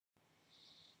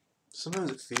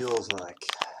Sometimes it feels like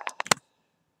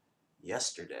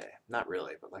yesterday. Not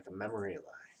really, but like a memory.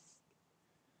 Like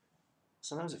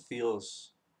sometimes it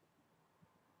feels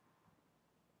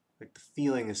like the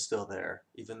feeling is still there,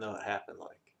 even though it happened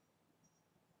like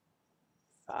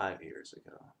 5 years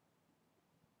ago.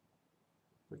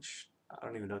 Which I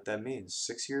don't even know what that means.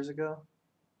 6 years ago?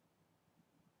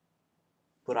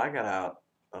 But I got out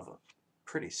of a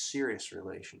pretty serious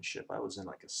relationship. I was in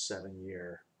like a 7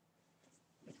 year,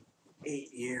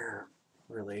 8 year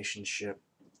relationship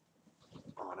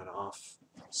on and off.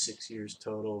 6 years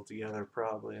total together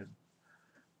probably and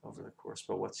over the course.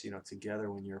 But what's,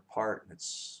 together when you're apart and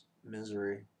it's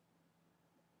misery.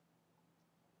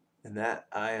 And that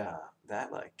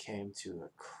like came to a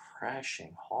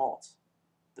crashing halt.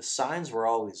 The signs were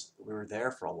always, we were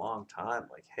there for a long time,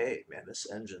 like, hey man, this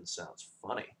engine sounds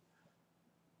funny.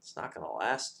 It's not gonna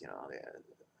last,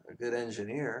 a good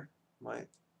engineer might,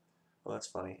 well, that's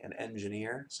funny, an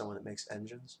engineer, someone that makes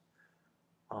engines,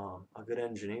 a good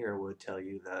engineer would tell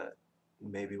you that,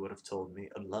 maybe would have told me,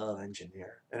 a love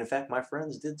engineer. And in fact, my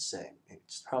friends did say,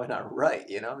 it's probably not right,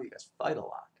 you guys fight a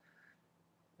lot.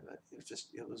 But it was just,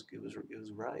 it was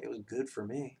right. It was good for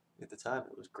me at the time.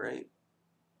 It was great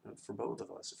for both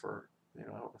of us. I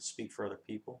don't speak for other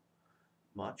people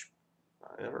much,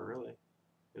 not ever really.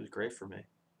 It was great for me,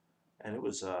 and it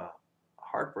was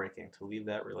heartbreaking to leave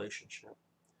that relationship.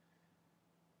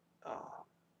 Uh,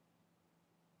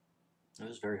 it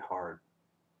was very hard.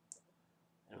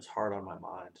 It was hard on my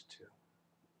mind too.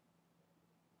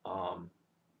 Um,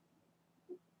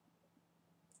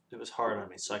 it was hard on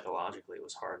me psychologically. It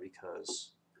was hard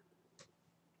because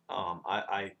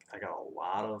I got a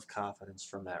lot of confidence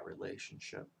from that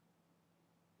relationship.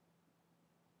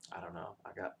 I don't know.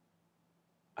 I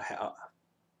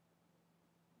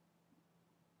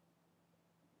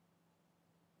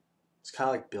it's kind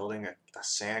of like building a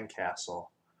sandcastle,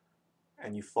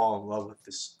 and you fall in love with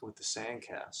the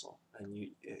sandcastle, and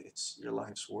it's your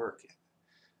life's work.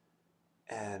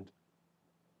 And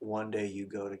one day you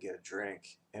go to get a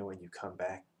drink, and when you come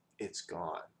back, it's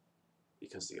gone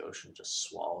because the ocean just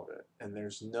swallowed it, and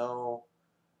there's no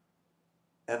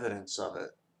evidence of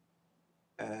it,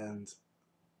 and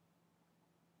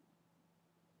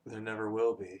there never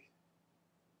will be.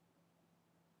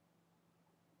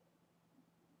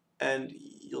 And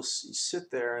you'll sit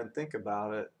there and think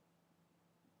about it.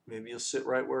 Maybe you'll sit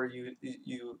right where you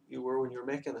were when you were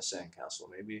making the sandcastle.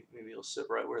 Maybe you'll sit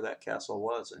right where that castle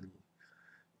was, and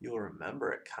you'll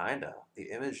remember it kind of. The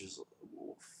images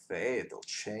will fade. They'll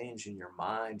change in your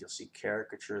mind. You'll see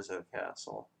caricatures of a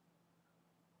castle.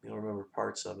 You'll remember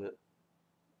parts of it.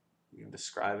 You can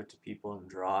describe it to people and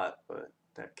draw it, but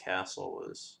that castle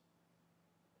was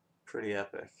pretty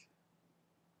epic.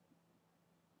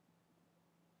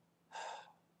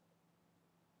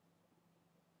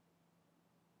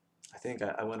 I think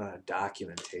I went on a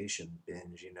documentation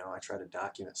binge. I tried to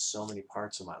document so many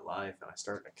parts of my life, and I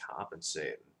started to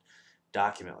compensate and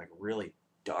document like really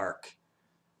dark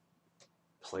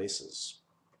places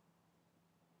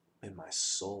in my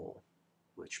soul,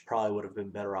 which probably would have been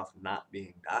better off not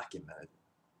being documented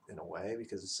in a way,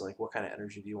 because it's like, what kind of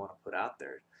energy do you want to put out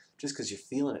there? Just because you're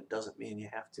feeling it doesn't mean you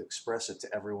have to express it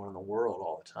to everyone in the world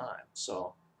all the time.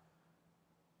 So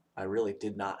I really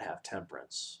did not have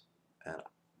temperance, and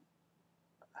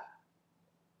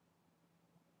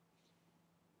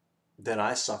then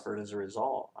I suffered as a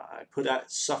result. I put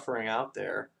that suffering out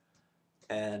there,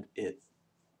 and it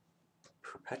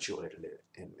perpetuated it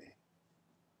in me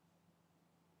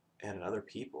and in other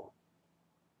people.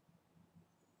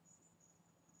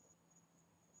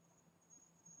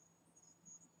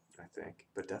 I think,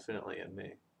 but definitely in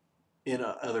me, in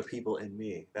other people in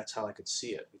me. That's how I could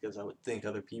see it, because I would think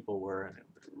other people were, and it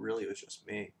really was just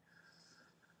me.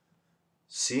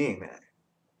 Seeing that,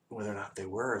 whether or not they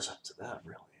were, is up to them,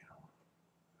 really.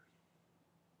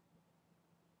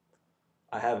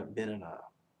 I haven't been in a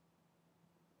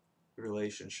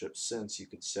relationship since, you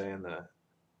could say, in the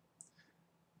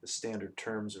standard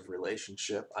terms of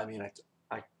relationship. I mean,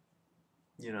 I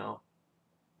you know,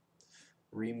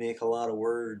 remake a lot of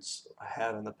words. I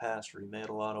have in the past remade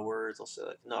a lot of words. I'll say,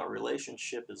 like, no, a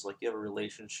relationship is like, you have a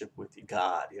relationship with your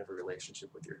God, you have a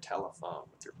relationship with your telephone,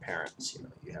 with your parents,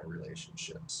 you have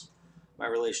relationships. My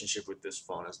relationship with this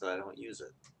phone is that I don't use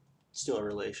it. It's still a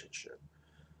relationship.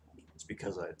 It's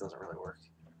because it doesn't really work.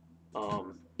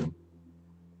 Um,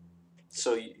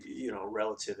 so,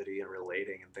 relativity and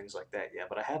relating and things like that, yeah,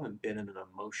 but I haven't been in an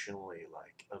emotionally,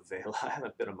 like, I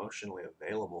haven't been emotionally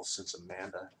available since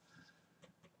Amanda.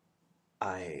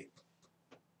 I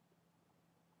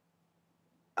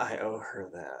I owe her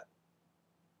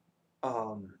that.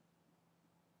 Um,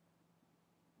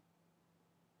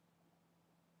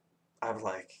 I've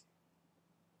like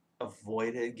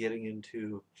avoided getting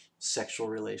into sexual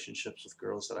relationships with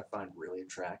girls that I find really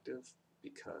attractive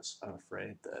because I'm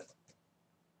afraid that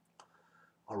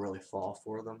I'll really fall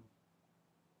for them.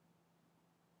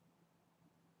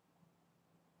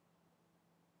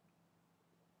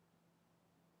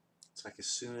 It's like as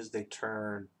soon as they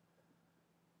turn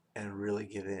and really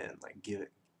give in, like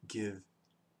give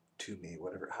to me,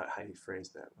 whatever, how you phrase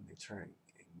that, when they turn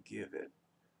and give it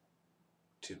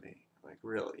to me, like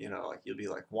really, like you'll be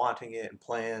like wanting it and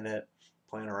playing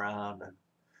around, and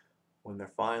when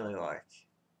they're finally like,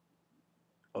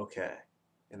 okay,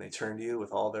 and they turn to you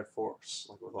with all their force,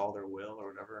 like with all their will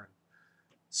or whatever, and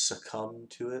succumb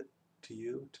to it, to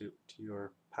you, to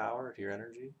your power, to your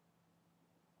energy,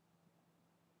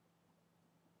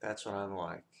 that's when I'm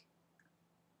like,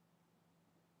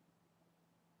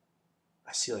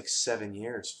 I see like 7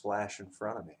 years flash in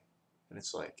front of me. And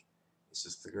it's like, is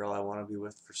this the girl I want to be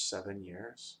with for 7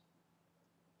 years?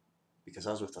 Because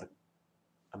I was with an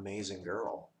amazing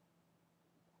girl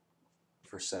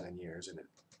for 7 years and it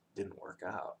didn't work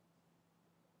out.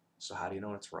 So how do you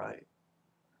know it's right?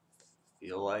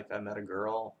 Feel like I met a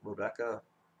girl, Rebecca.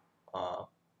 Uh,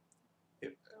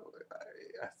 it,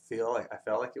 I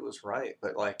felt like it was right,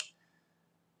 but like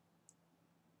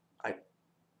I,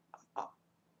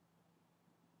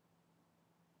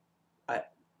 I,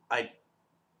 I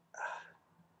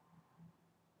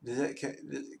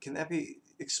can that be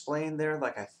explained there?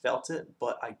 Like I felt it,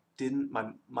 but I didn't.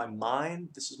 My mind.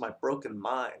 This is my broken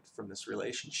mind from this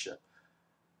relationship.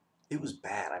 It was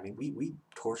bad. I mean, we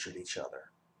tortured each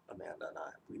other, Amanda and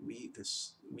I. We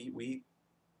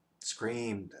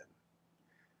screamed and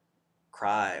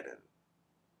cried and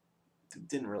it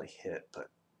didn't really hit, but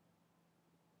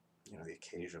the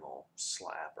occasional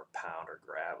slap or pound or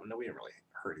grab. No, we didn't really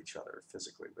hurt each other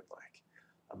physically, but like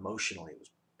emotionally, it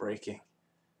was breaking.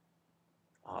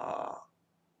 Uh,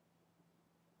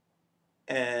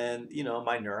 and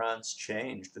my neurons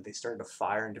changed, that they started to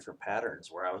fire in different patterns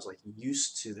where I was like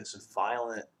used to this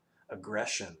violent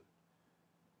aggression,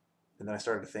 and then I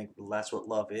started to think, well, that's what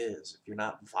love is. If you're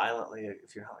not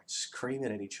like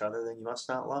screaming at each other, then you must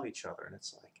not love each other. And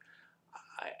it's like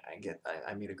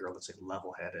I meet a girl that's like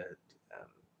level-headed and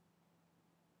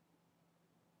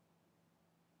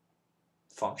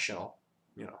functional,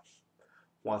 you know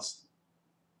wants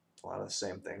a lot of the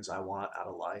same things I want out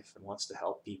of life, and wants to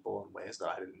help people in ways that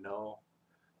I didn't know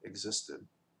existed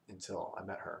until I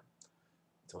met her,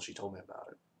 until she told me about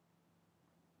it,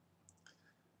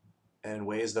 and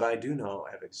ways that I do know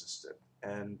have existed.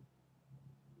 And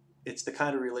it's the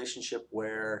kind of relationship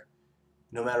where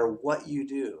no matter what you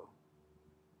do,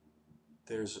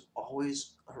 there's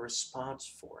always a response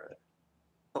for it.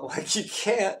 Like you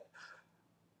can't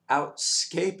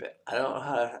outscape it. I don't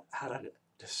know how to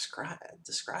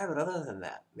describe it other than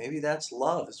that. Maybe that's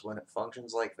love, is when it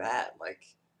functions like that. Like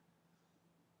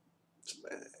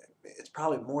it's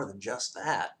probably more than just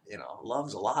that.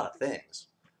 Love's a lot of things,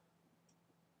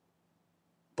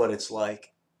 but it's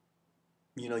like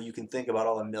you can think about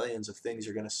all the millions of things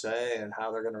you're going to say and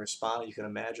how they're going to respond. You can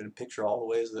imagine and picture all the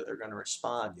ways that they're going to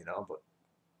respond, but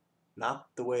not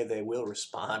the way they will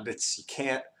respond. It's you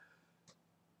can't.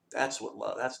 That's what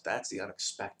love. That's the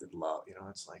unexpected love.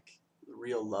 It's like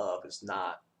real love is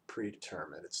not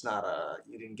predetermined. It's not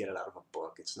you didn't get it out of a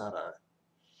book. It's not a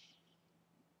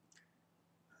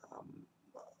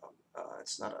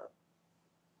it's not a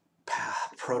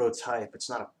prototype. It's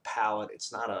not a palette.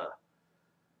 It's not a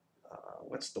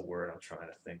what's the word I'm trying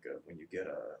to think of when you get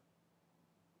a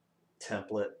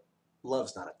template.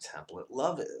 Love's not a template.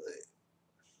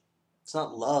 It's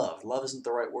not love. Love isn't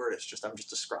the right word. It's just I'm just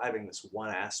describing this one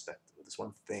aspect, this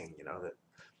one thing, that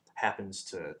happens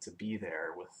to be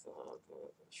there with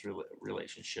this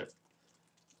relationship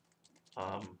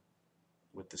um,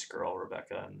 with this girl,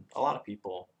 Rebecca, and a lot of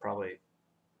people probably.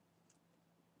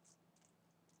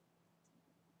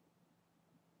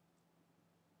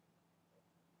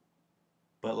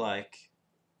 But like,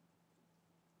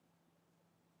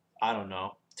 I don't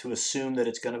know. To assume that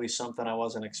it's going to be something I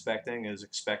wasn't expecting is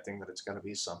expecting that it's going to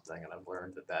be something, and I've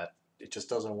learned that it just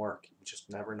doesn't work. You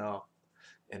just never know.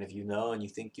 And if you know and you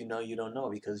think you don't know,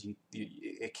 because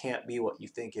it can't be what you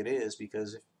think it is,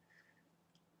 because if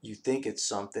you think it's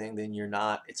something, then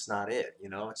it's not it.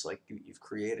 It's like you've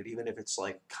created, even if it's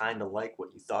like kind of like what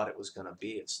you thought it was going to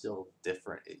be, it's still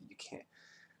different. You can't,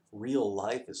 real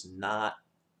life is not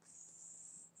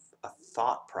a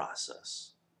thought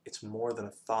process. It's more than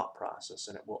a thought process,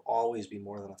 and it will always be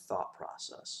more than a thought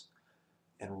process.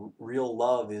 And real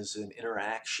love is an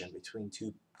interaction between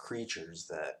two creatures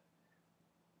that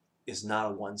is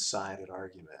not a one-sided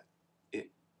argument.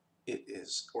 It it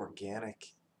is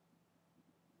organic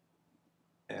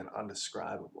and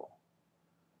undescribable.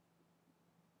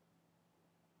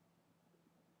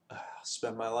 I'll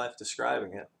spend my life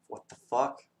describing it. What the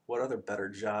fuck? What other better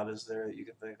job is there that you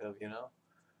can think of, you know?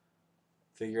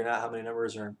 Figuring out how many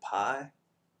numbers are in pi?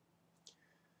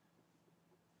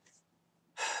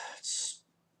 It's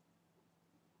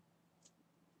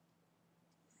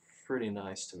pretty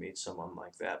nice to meet someone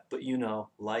like that. But you know,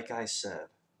 like I said,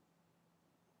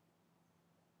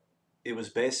 it was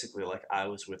basically like I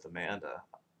was with Amanda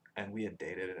and we had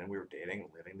dated and we were dating and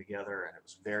living together and it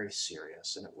was very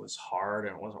serious and it was hard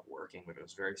and it wasn't working, but it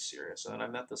was very serious. And then I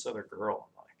met this other girl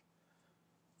and like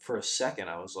for a second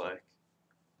I was like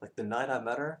the night I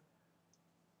met her,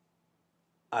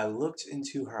 I looked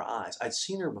into her eyes. I'd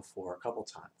seen her before a couple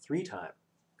times, 3 times,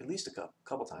 at least a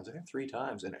couple times, I think 3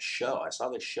 times in a show. I saw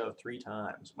this show 3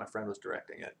 times. My friend was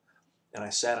directing it. And I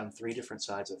sat on 3 different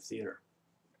sides of the theater.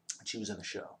 And she was in the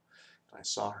show. And I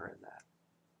saw her in that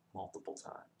multiple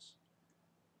times.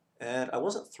 And I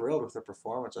wasn't thrilled with her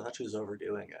performance. I thought she was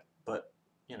overdoing it. But,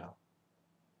 you know,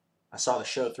 I saw the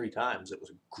show 3 times. It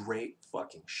was a great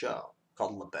fucking show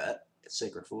called Labette at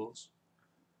Sacred Fools.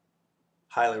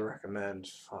 Highly recommend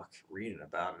reading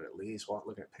about it at least, while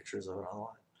looking at pictures of it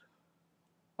online.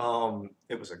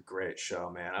 It was a great show,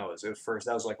 man. It was first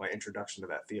that was like my introduction to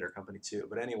that theater company too.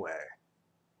 But anyway,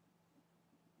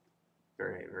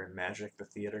 very very magic. The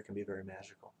theater can be very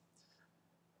magical.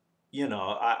 You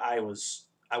know, I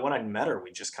when I met her,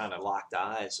 we just kind of locked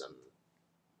eyes and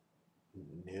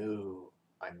knew.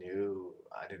 I knew.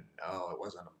 I didn't know. It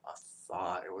wasn't a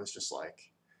thought. It was just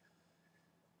like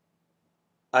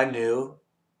I knew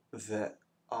that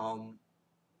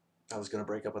I was gonna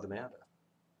break up with Amanda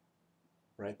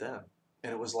right then.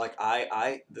 And it was like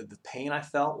the pain I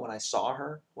felt when I saw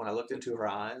her, when I looked into her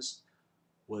eyes,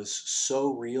 was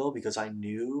so real because I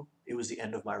knew it was the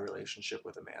end of my relationship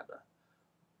with Amanda.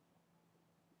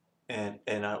 And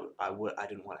I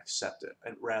didn't want to accept it.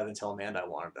 And rather than tell Amanda I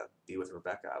wanted to be with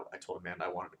Rebecca, I told Amanda I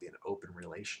wanted to be in an open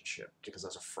relationship because I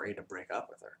was afraid to break up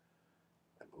with her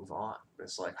and move on. But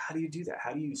it's like, how do you do that?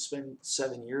 How do you spend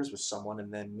 7 years with someone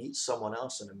and then meet someone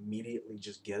else and immediately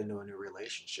just get into a new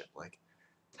relationship? Like,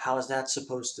 how is that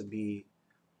supposed to be?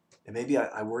 And maybe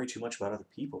I worry too much about other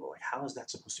people, but like, how is that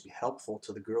supposed to be helpful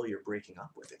to the girl you're breaking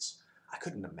up with? I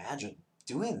couldn't imagine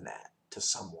doing that to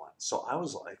someone. So I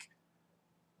was like,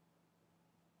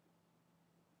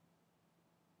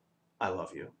 I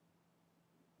love you,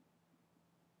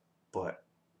 but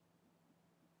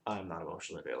I'm not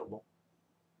emotionally available.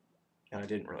 And I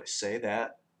didn't really say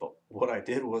that, but what I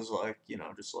did was like, you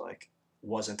know, just like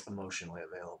wasn't emotionally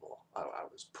available. I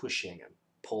was pushing and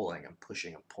pulling and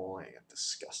pushing and pulling and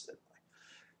disgusted, like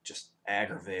just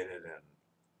aggravated. And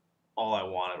all I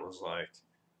wanted was like,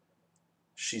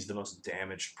 she's the most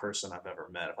damaged person I've ever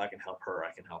met. If I can help her,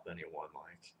 I can help anyone.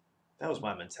 Like that was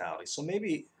my mentality. So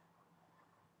maybe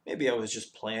I was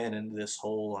just playing into this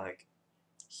whole like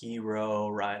hero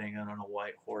riding on a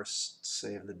white horse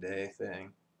save the day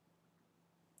thing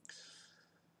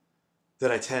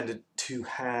that I tended to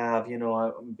have. You know,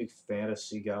 I'm a big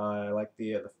fantasy guy. I like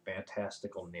the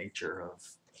fantastical nature of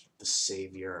the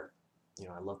savior. You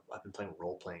know, I've been playing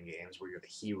role playing games where you're the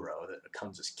hero that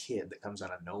becomes this kid that comes out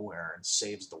of nowhere and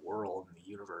saves the world and the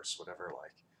universe, whatever.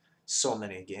 Like, so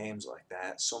many games like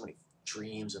that, so many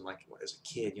dreams. And like as a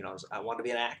kid, you know, I wanted to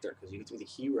be an actor because you get to be the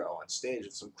hero on stage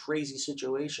in some crazy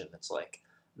situation that's like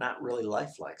not really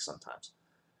lifelike sometimes.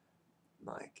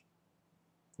 Like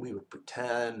we would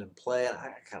pretend and play, and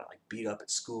I kind of like beat up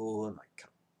at school and like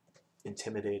kind of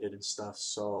intimidated and stuff.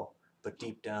 So, but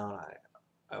deep down,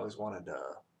 I always wanted to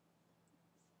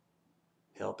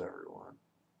help everyone.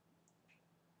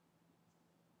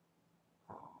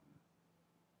 Um,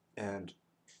 and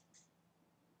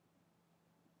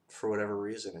for whatever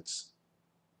reason,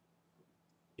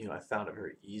 I found it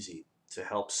very easy to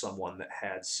help someone that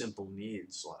had simple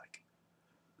needs like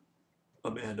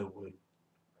Amanda would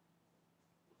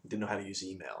didn't know how to use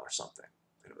email or something.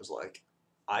 And it was like,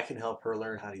 I can help her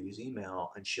learn how to use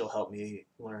email, and she'll help me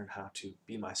learn how to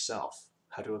be myself,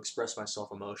 how to express myself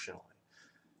emotionally.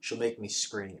 She'll make me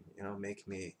scream, make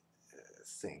me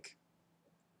think.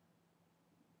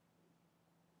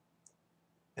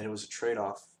 And it was a trade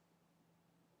off.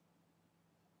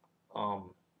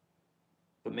 Um,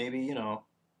 but maybe,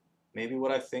 maybe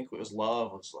what I think was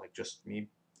love was like just me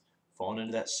falling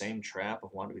into that same trap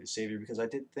of wanting to be the savior because I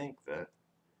did think that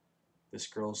this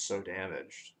girl's so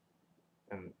damaged.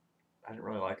 And I didn't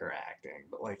really like her acting,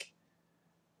 but like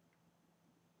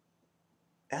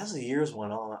as the years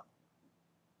went on,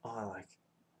 like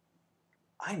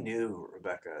I knew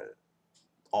Rebecca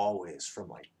always from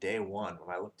like day one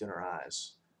when I looked in her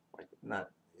eyes, like not,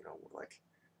 like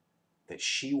that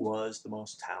she was the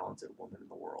most talented woman in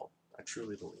the world. I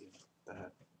truly believe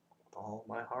that with all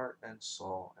my heart and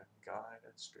soul and guide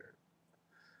and spirit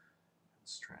and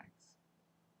strength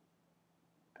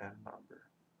and number.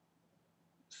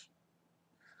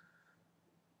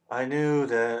 I knew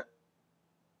that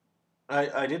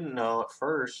I didn't know at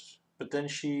first, but then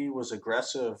she was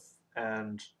aggressive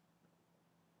and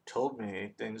told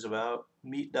me things about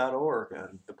meat.org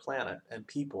and the planet and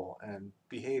people and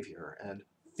behavior and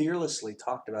fearlessly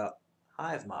talked about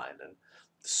hive mind and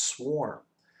the swarm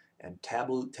and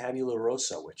tabula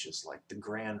rasa, which is like the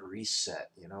grand reset.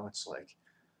 It's like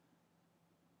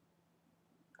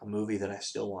a movie that I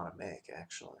still want to make,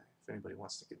 actually. If anybody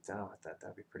wants to get down with that,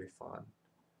 that'd be pretty fun.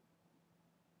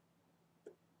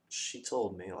 She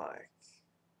told me, like,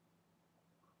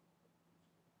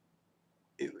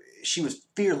 it, she was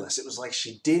fearless. It was like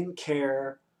she didn't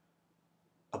care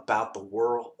about the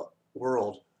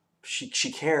world.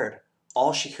 She cared.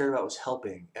 All she cared about was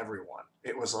helping everyone.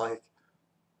 It was like,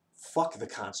 fuck the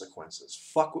consequences.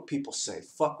 Fuck what people say.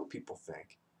 Fuck what people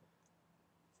think.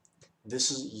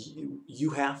 This is you.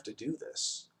 You have to do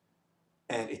this.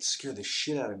 And it scared the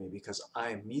shit out of me because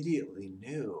I immediately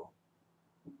knew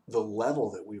the level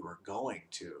that we were going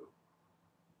to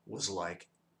was like,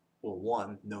 well,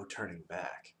 one, no turning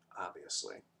back,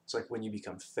 obviously. It's like when you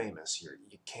become famous,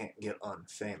 you can't get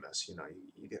unfamous.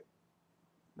 You get,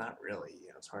 not really.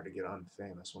 It's hard to get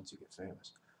unfamous once you get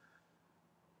famous.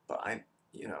 But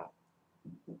you know,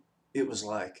 it was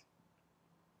like,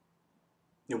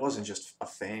 it wasn't just a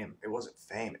fame. It wasn't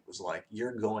fame. It was like,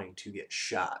 you're going to get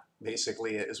shot.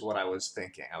 Basically, is what I was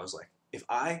thinking. I was like, if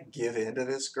I give in to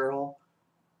this girl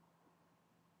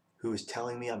who is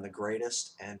telling me I'm the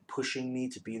greatest and pushing me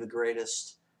to be the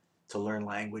greatest, to learn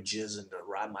languages and to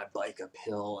ride my bike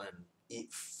uphill and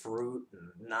eat fruit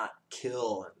and not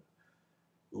kill and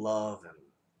love and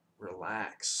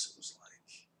relax. It was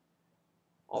like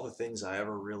all the things I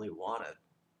ever really wanted.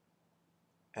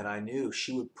 And I knew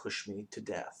she would push me to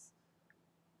death,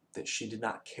 that she did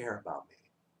not care about me.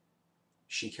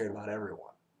 She cared about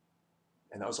everyone.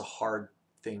 And that was a hard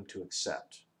thing to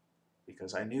accept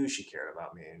because I knew she cared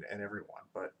about me and everyone,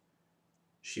 but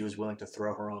she was willing to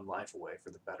throw her own life away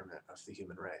for the betterment of the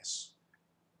human race.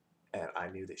 And I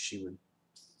knew that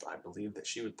I believed that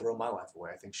she would throw my life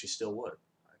away. I think she still would.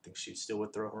 I think she still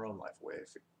would throw her own life away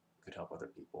if it could help other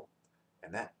people.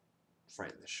 And that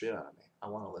frightened the shit out of me. I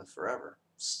want to live forever.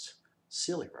 It's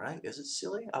silly, right? Is it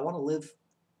silly? I want to live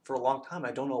for a long time.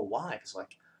 I don't know why. It's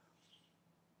like,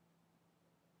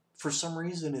 for some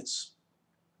reason, it's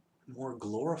more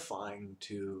glorifying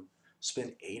to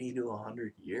spend 80 to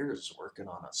 100 years working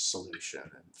on a solution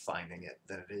and finding it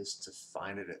than it is to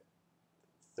find it at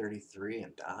 33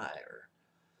 and die,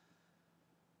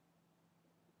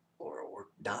 or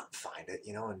not find it,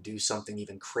 and do something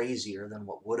even crazier than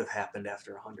what would have happened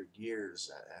after 100 years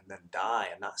and then die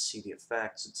and not see the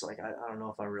effects. It's like, I don't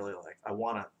know if I really like, I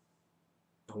want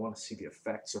to see the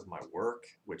effects of my work,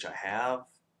 which I have.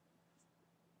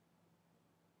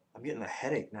 I'm getting a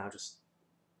headache now just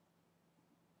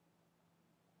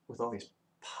with all these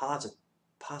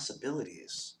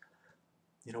possibilities.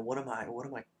 What am I,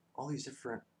 all these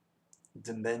different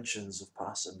dimensions of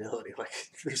possibility. Like,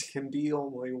 there can be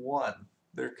only one.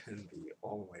 There can be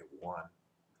only one.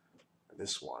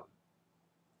 This one.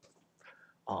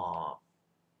 Uh,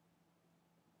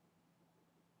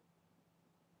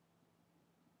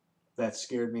 that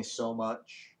scared me so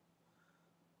much.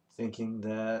 Thinking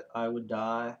that I would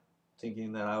die.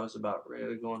 Thinking that I was about ready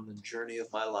to go on the journey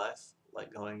of my life.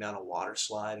 Like going down a water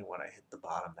slide, and when I hit the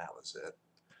bottom, that was it.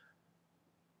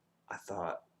 I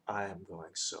thought, I am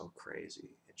going so crazy,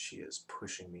 and she is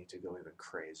pushing me to go even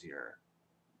crazier.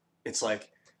 It's like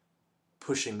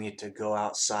pushing me to go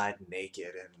outside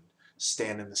naked and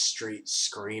stand in the street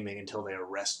screaming until they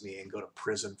arrest me and go to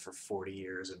prison for 40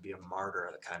 years and be a martyr,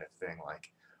 the kind of thing.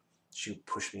 Like, she would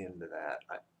push me into that.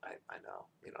 I know,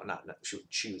 not she would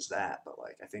choose that, but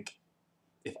like, I think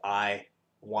if I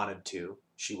wanted to,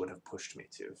 she would have pushed me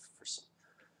to, for some,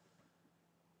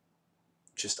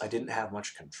 just, I didn't have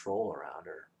much control around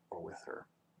her or with her,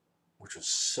 which was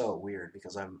so weird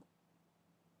because I'm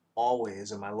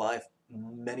always in my life,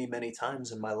 many, many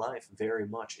times in my life, very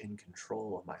much in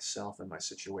control of myself and my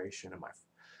situation and my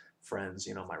friends,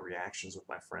 my reactions with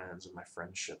my friends and my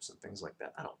friendships and things like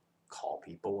that. I don't call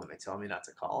people when they tell me not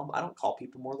to call them. I don't call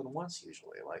people more than once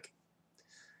usually. Like,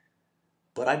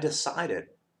 but I decided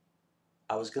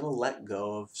I was going to let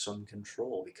go of some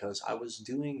control because I was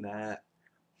doing that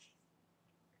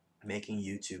making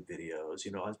YouTube videos.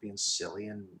 You know, I was being silly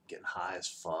and getting high as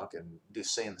fuck and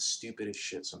just saying the stupidest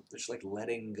shit. So just like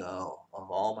letting go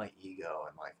of all my ego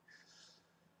and like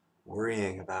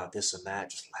worrying about this and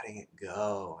that, just letting it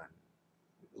go and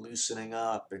loosening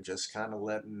up and just kind of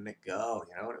letting it go.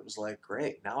 You know, and it was like,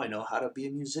 great. Now I know how to be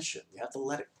a musician. You have to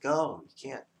let it go. You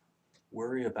can't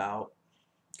worry about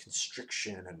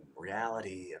constriction and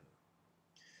reality and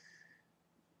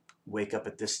wake up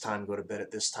at this time, go to bed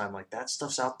at this time. Like that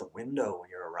stuff's out the window when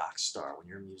you're a rock star, when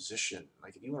you're a musician.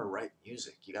 Like if you want to write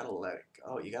music, you got to let it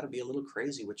go. You got to be a little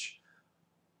crazy, which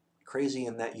crazy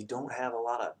in that you don't have a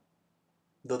lot of,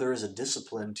 though there is a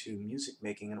discipline to music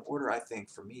making in order, I think,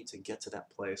 for me to get to that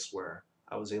place where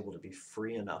I was able to be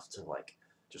free enough to like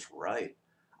just write.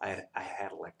 I had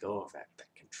to let go of that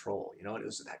control. You know, it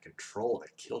was that control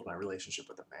that killed my relationship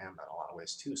with the band in a lot of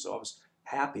ways too. So I was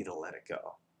happy to let it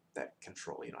go, that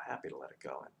control, you know, happy to let it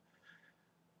go. And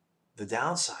the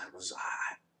downside was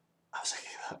I was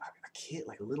like a kid,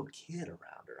 like a little kid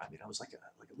around her. I mean, I was like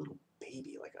a little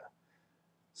baby, like a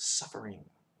suffering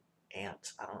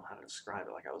ant. I don't know how to describe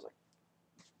it. Like I was like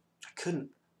I couldn't.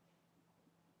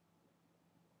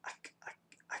 I, I,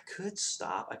 I could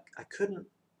stop. I couldn't.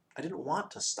 I didn't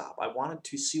want to stop. I wanted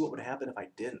to see what would happen if I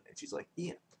didn't. And she's like,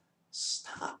 Ian,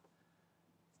 stop.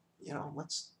 You know,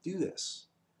 let's do this.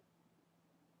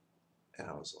 And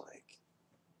I was like,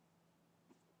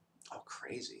 oh,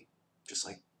 crazy. Just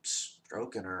like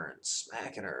stroking her and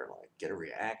smacking her, like get a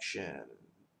reaction.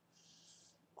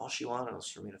 All she wanted was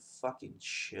for me to fucking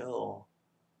chill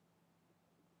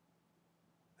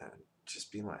and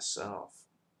just be myself.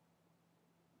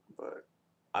 But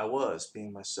I was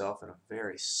being myself in a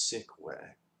very sick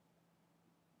way.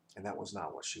 And that was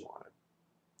not what she wanted.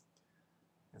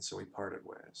 And so we parted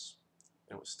ways.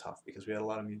 It was tough because we had a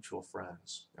lot of mutual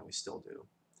friends, and we still do.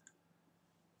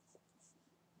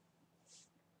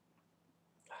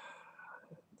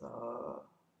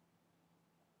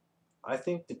 I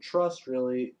think the trust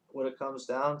really, what it comes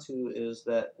down to is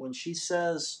that when she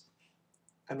says,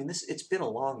 I mean, it's been a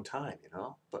long time, you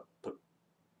know, but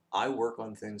I work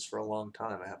on things for a long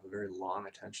time. I have a very long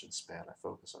attention span. I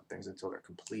focus on things until they're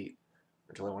complete,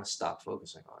 until I want to stop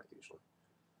focusing on it usually.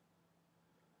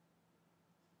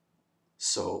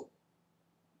 So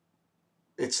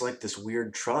it's like this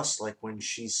weird trust. Like when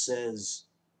she says,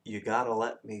 you gotta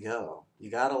let me go.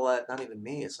 You gotta let, not even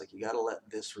me, it's like you gotta let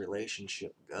this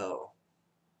relationship go.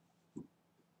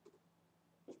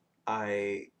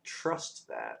 I trust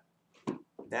that.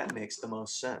 That makes the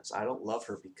most sense. I don't love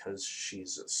her because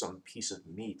she's some piece of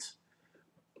meat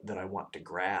that I want to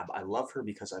grab. I love her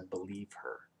because I believe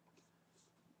her.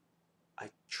 I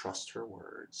trust her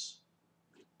words.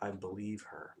 I believe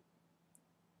her.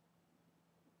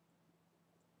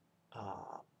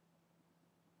 Uh,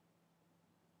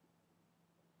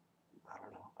 I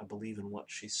don't know. I believe in what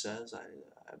she says.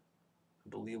 I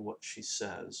believe what she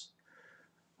says.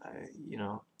 You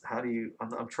know, how do you?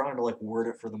 I'm trying to like word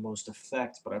it for the most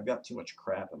effect, but I've got too much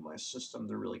crap in my system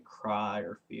to really cry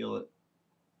or feel it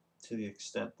to the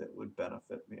extent that would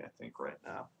benefit me. I think right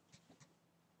now,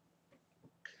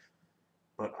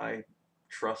 but I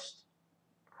trust.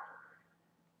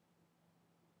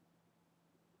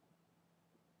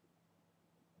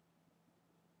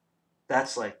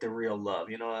 That's like the real love,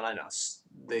 you know. And I know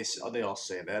they all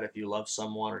say that if you love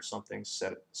someone or something,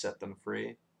 set them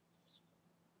free.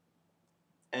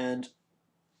 And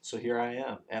so here I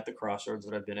am at the crossroads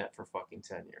that I've been at for fucking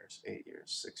 10 years, 8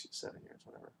 years, 6, 7 years,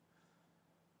 whatever.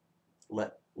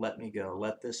 Let me go.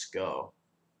 Let this go.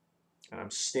 And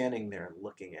I'm standing there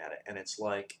looking at it, and it's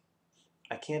like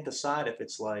I can't decide if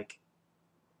it's like,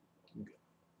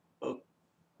 oh,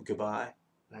 goodbye,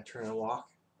 and I turn and walk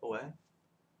away,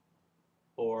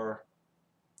 or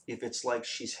if it's like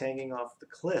she's hanging off the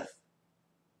cliff,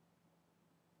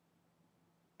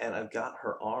 and I've got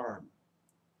her arm,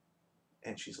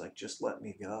 and she's like, just let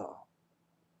me go.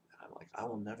 And I'm like, I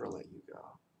will never let you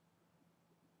go.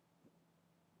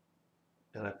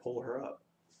 And I pull her up.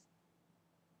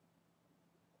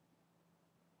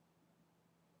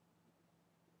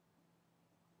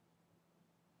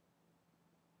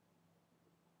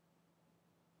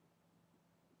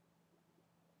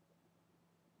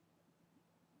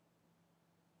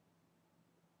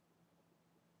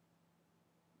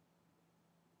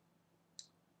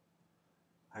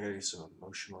 I gotta do some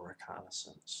emotional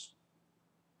reconnaissance.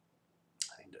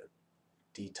 I need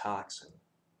to detox and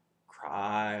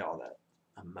cry all that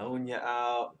ammonia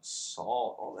out,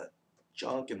 salt, all that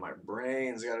junk in my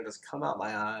brain's gotta just come out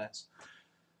my eyes.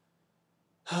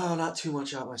 Oh, not too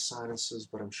much out my sinuses,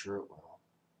 but I'm sure it will.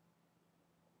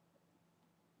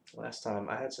 Last time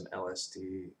I had some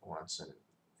LSD once, and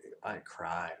I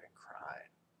cried and cried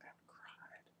and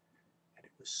cried, and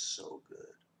it was so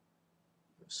good.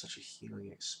 It was such a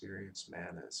healing experience,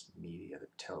 man. This media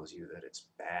that tells you that it's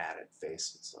bad at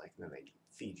face, it's like, and then they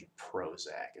feed you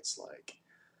Prozac. It's like,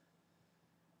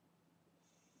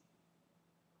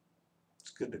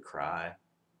 it's good to cry.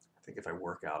 I think if I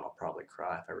work out, I'll probably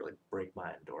cry. If I really break my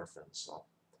endorphins, I'll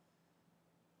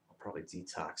probably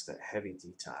detox, that heavy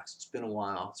detox. It's been a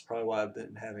while. It's probably why I've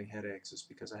been having headaches, is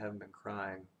because I haven't been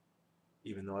crying,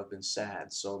 even though I've been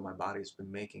sad. So my body's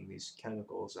been making these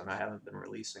chemicals and I haven't been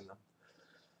releasing them.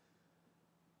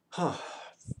 Huh.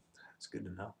 It's good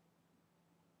to know.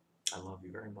 I love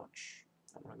you very much.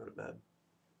 I'm going to go to bed.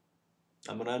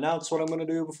 I'm going to announce what I'm going to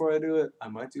do before I do it. I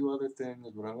might do other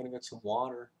things, but I'm going to get some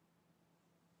water.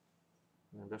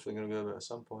 I'm definitely going to go to bed at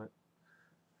some point.